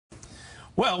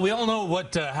Well, we all know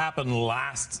what happened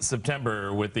last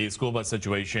September with the school bus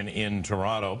situation in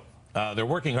Toronto. They're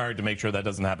working hard to make sure that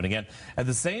doesn't happen again. At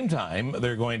the same time,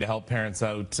 they're going to help parents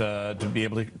out to be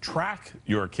able to track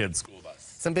your kid's school bus.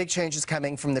 Some big changes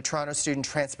coming from the Toronto Student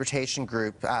Transportation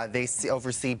Group. They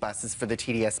oversee buses for the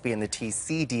TDSB and the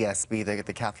TDSB,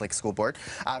 the Catholic School Board,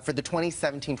 for the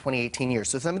 2017-2018 year.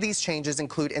 So some of these changes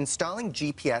include installing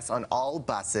GPS on all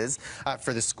buses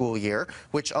for the school year,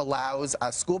 which allows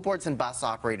school boards and bus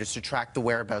operators to track the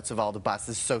whereabouts of all the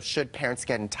buses. So should parents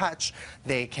get in touch,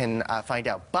 they can find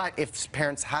out. But if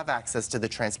parents have access to the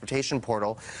transportation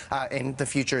portal, in the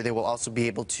future they will also be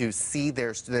able to see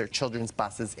their children's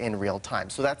buses in real time.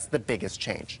 So that's the biggest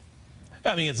change.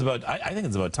 I mean, I think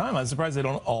it's about time. I'm surprised they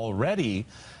don't already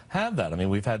have that. I mean,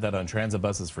 we've had that on transit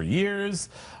buses for years.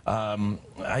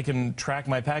 I can track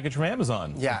my package from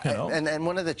Amazon. Yeah, you know? and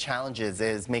one of the challenges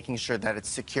is making sure that it's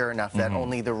secure enough that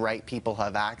only the right people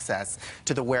have access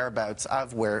to the whereabouts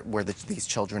of where these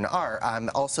children are.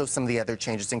 Also, some of the other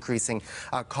changes, increasing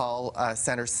call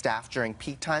center staff during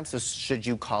peak time. So should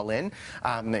you call in,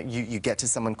 you get to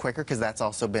someone quicker, because that's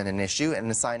also been an issue.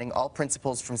 And assigning all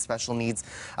principals from special needs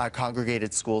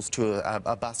congregated schools to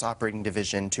a bus operating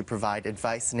division to provide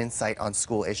advice and insight on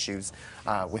school issues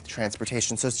with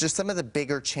transportation. So it's just some of the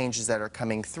bigger changes that are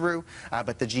coming through,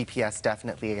 but the GPS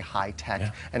definitely a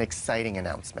high-tech and exciting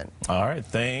announcement. All right,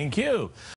 thank you.